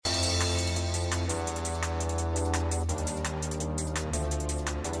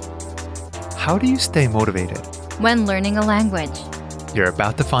How do you stay motivated? When learning a language. You're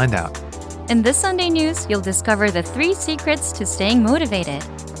about to find out. In this Sunday news, you'll discover the 3 secrets to staying motivated.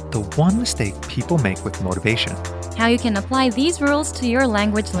 The one mistake people make with motivation. How you can apply these rules to your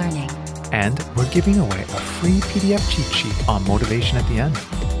language learning. And we're giving away a free PDF cheat sheet on motivation at the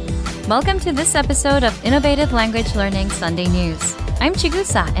end. Welcome to this episode of Innovative Language Learning Sunday News. I'm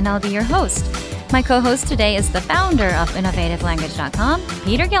Chigusa, and I'll be your host. My co-host today is the founder of InnovativeLanguage.com,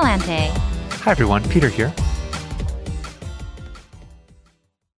 Peter Galante. Hi everyone, Peter here.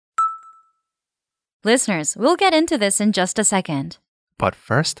 Listeners, we'll get into this in just a second. But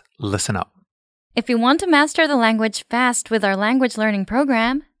first, listen up. If you want to master the language fast with our language learning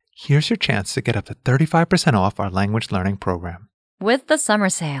program, Here's your chance to get up to 35% off our language learning program. with the summer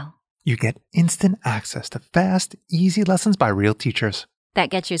sale, You get instant access to fast, easy lessons by real teachers. that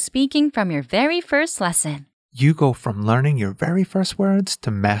gets you speaking from your very first lesson. You go from learning your very first words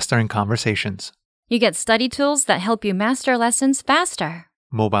to mastering conversations. You get study tools that help you master lessons faster.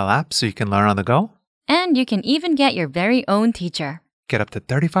 Mobile apps so you can learn on the go. And you can even get your very own teacher. Get up to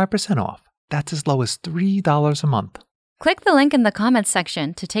 35% off. That's as low as $3 a month. Click the link in the comments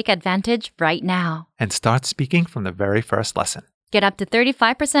section to take advantage right now. And start speaking from the very first lesson. Get up to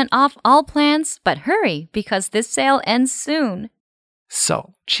 35% off all plans, but hurry because this sale ends soon.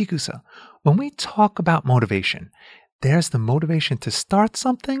 So, Chigusa, when we talk about motivation, there's the motivation to start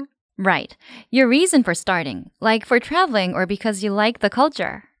something. Right. Your reason for starting, like for traveling or because you like the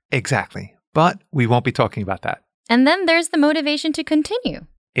culture. Exactly. But we won't be talking about that. And then there's the motivation to continue.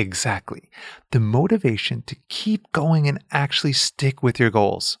 Exactly. The motivation to keep going and actually stick with your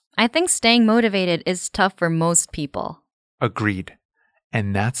goals. I think staying motivated is tough for most people. Agreed.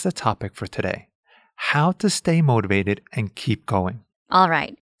 And that's the topic for today. How to stay motivated and keep going. All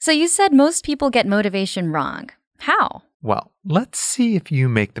right. So you said most people get motivation wrong. How? Well, let's see if you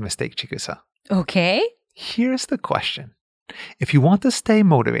make the mistake, Chigusa. Okay. Here's the question. If you want to stay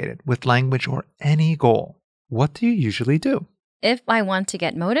motivated with language or any goal, what do you usually do? If I want to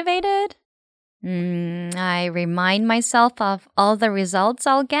get motivated, I remind myself of all the results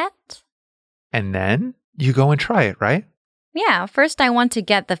I'll get. And then you go and try it, right? Yeah, first I want to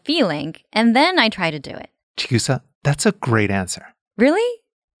get the feeling, and then I try to do it. Chigusa, that's a great answer. Really?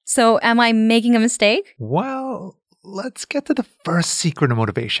 So am I making a mistake? Well, let's get to the first secret of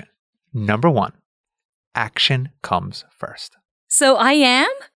motivation. Number 1, action comes first. So I am?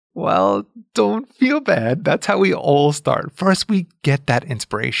 Well, don't feel bad. That's how we all start. First, we get that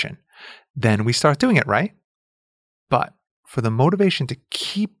inspiration. Then we start doing it, right? But for the motivation to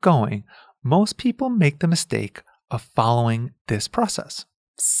keep going, most people make the mistake of following this process.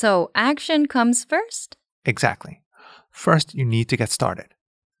 So action comes first? Exactly. First, you need to get started.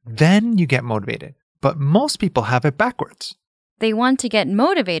 Then you get motivated. But most people have it backwards. They want to get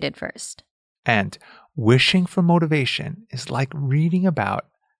motivated first. And wishing for motivation is like reading about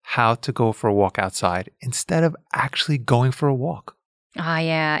how to go for a walk outside instead of actually going for a walk. Ah,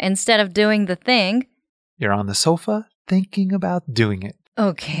 yeah. Instead of doing the thing. You're on the sofa thinking about doing it.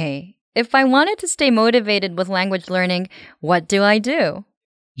 Okay. If I wanted to stay motivated with language learning, what do I do?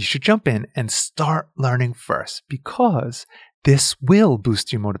 You should jump in and start learning first because this will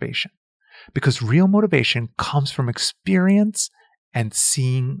boost your motivation. Because real motivation comes from experience and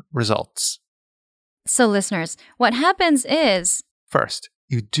seeing results. So listeners, what happens is, First,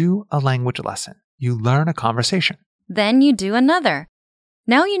 you do a language lesson. You learn a conversation. then you do another.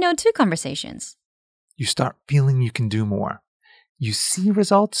 Now you know 2 conversations. You start feeling you can do more. You see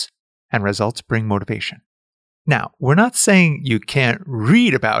results, and results bring motivation. Now, we're not saying you can't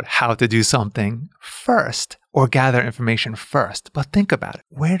read about how to do something first or gather information first, but think about it.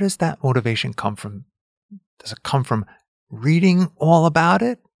 Where does that motivation come from? Does it come from reading all about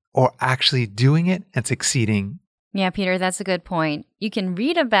it or actually doing it and succeeding? Yeah, Peter, that's a good point. You can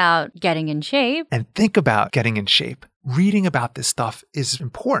read about getting in shape. And think about getting in shape. Reading about this stuff is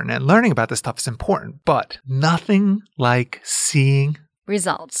important and learning about this stuff is important, but nothing like seeing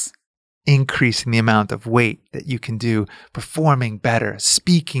Results. increasing the amount of weight that you can do, performing better,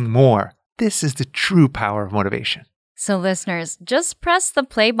 speaking more. This is the true power of motivation. So listeners, just press the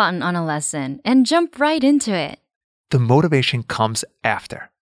play button on a lesson and jump right into it. The motivation comes after.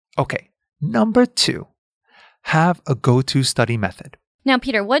 Okay, number 2, have a go-to study method. Now,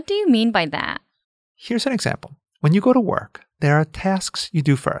 Peter, what do you mean by that? Here's an example. When you go to work, there are tasks you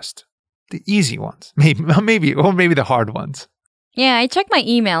do first. The easy ones, maybe the hard ones. Yeah, I check my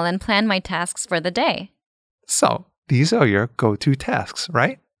email and plan my tasks for the day. So these are your go-to tasks,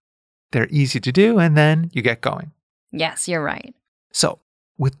 right? They're easy to do and then you get going. Yes, you're right. So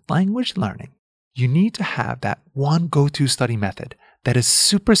with language learning, you need to have that one go-to study method that is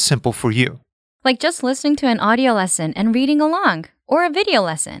super simple for you. Like just listening to an audio lesson and reading along, or a video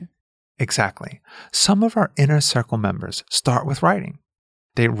lesson. Exactly. Some of our inner circle members start with writing.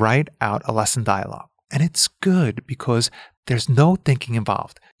 They write out a lesson dialogue. And it's good because there's no thinking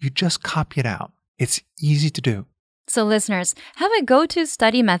involved. You just copy it out. It's easy to do. So listeners, have a go-to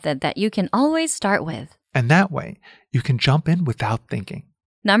study method that you can always start with. And that way, you can jump in without thinking.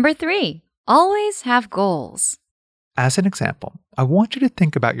 Number 3, always have goals. As an example, I want you to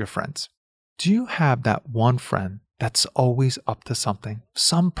think about your friends. Do you have that one friend that's always up to something,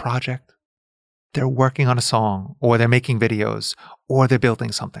 some project? They're working on a song, or they're making videos, or they're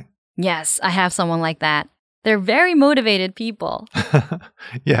building something. Yes, I have someone like that. They're very motivated people.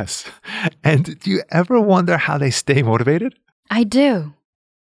 Yes. And do you ever wonder how they stay motivated? I do.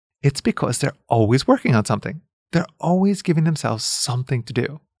 It's because they're always working on something. They're always giving themselves something to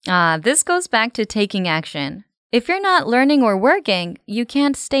do. This goes back to taking action. If you're not learning or working, you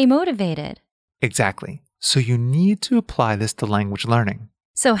can't stay motivated. Exactly. So you need to apply this to language learning.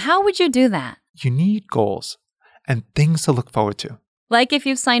 So how would you do that? You need goals and things to look forward to. Like if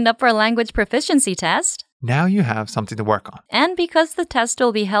you've signed up for a language proficiency test. Now you have something to work on. And because the test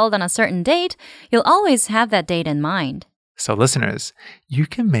will be held on a certain date, you'll always have that date in mind. So listeners, you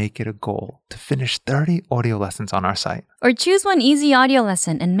can make it a goal to finish 30 audio lessons on our site. Or choose one easy audio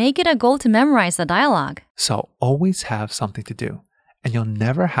lesson and make it a goal to memorize the dialogue. So always have something to do, and you'll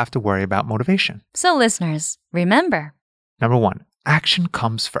never have to worry about motivation. So listeners, remember. Number 1, action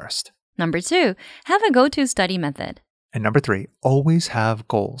comes first. Number 2, have a go-to study method. And number 3, always have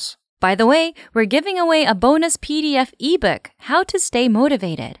goals. By the way, we're giving away a bonus PDF ebook, How to Stay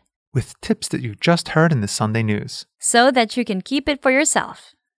Motivated, with tips that you just heard in the Sunday news. so that you can keep it for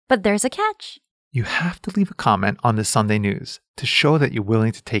yourself. But there's a catch. You have to leave a comment on the Sunday news to show that you're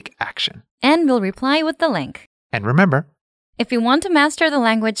willing to take action. And we'll reply with the link. And remember, If you want to master the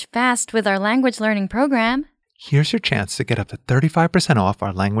language fast with our language learning program, here's your chance to get up to 35% off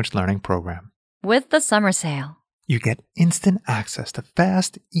our language learning program. with the summer sale, You get instant access to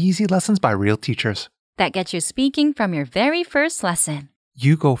fast, easy lessons by real teachers. that gets you speaking from your very first lesson.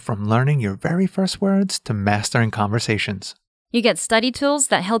 You go from learning your very first words to mastering conversations. You get study tools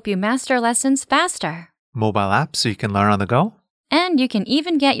that help you master lessons faster. Mobile apps so you can learn on the go. And you can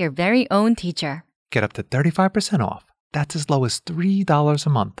even get your very own teacher. Get up to 35% off. That's as low as $3 a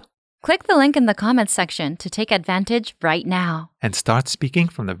month. Click the link in the comments section to take advantage right now. And start speaking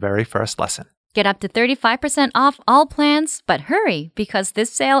from the very first lesson. Get up to 35% off all plans, but hurry because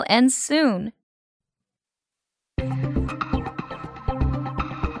this sale ends soon.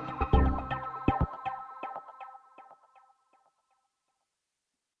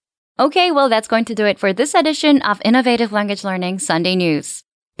 Okay, well, that's going to do it for this edition of Innovative Language Learning Sunday News.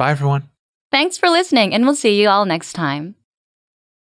 Bye, everyone. Thanks for listening, and we'll see you all next time.